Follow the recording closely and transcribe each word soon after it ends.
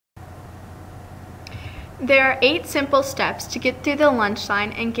There are 8 simple steps to get through the lunch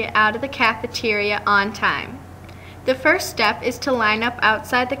line and get out of the cafeteria on time. The first step is to line up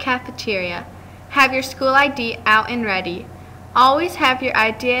outside the cafeteria. Have your school ID out and ready. Always have your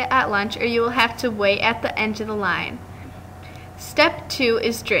ID at lunch or you will have to wait at the end of the line. Step 2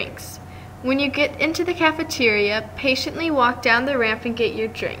 is drinks. When you get into the cafeteria, patiently walk down the ramp and get your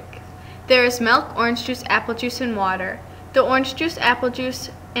drink. There is milk, orange juice, apple juice, and water. The orange juice, apple juice,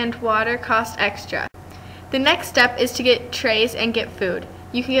 and water cost extra. The next step is to get trays and get food.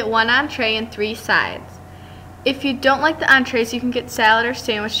 You can get 1 entree and 3 sides. If you don't like the entrees, you can get salad or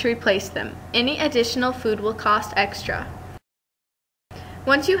sandwich to replace them. Any additional food will cost extra.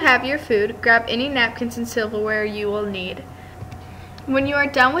 Once you have your food, grab any napkins and silverware you will need. When you are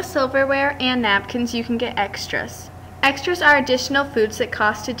done with silverware and napkins, you can get extras. Extras are additional foods that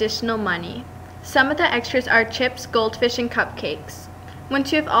cost additional money. Some of the extras are chips, goldfish, and cupcakes.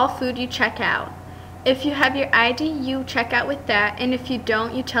 Once you have all food, you check out. If you have your ID, you check out with that, and if you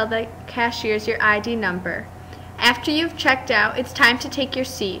don't, you tell the cashiers your ID number. After you've checked out, it's time to take your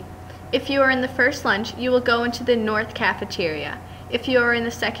seat. If you are in the first lunch, you will go into the north cafeteria. If you are in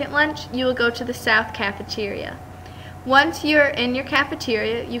the second lunch, you will go to the south cafeteria. Once you are in your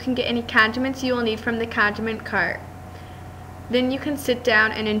cafeteria, you can get any condiments you will need from the condiment cart. Then you can sit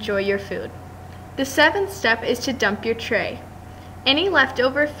down and enjoy your food. The 7th step is to dump your tray. Any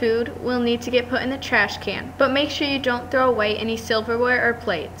leftover food will need to get put in the trash can, but make sure you don't throw away any silverware or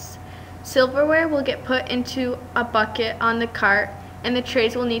plates. Silverware will get put into a bucket on the cart, and the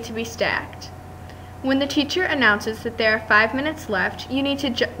trays will need to be stacked. When the teacher announces that there are 5 minutes left, you need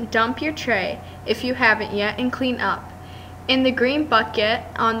to dump your tray, if you haven't yet, and clean up. In the green bucket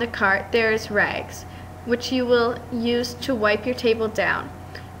on the cart, there is rags, which you will use to wipe your table down,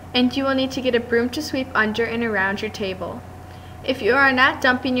 and you will need to get a broom to sweep under and around your table. If you are not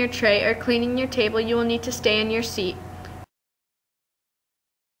dumping your tray or cleaning your table, you will need to stay in your seat.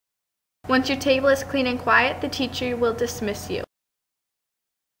 Once your table is clean and quiet, the teacher will dismiss you.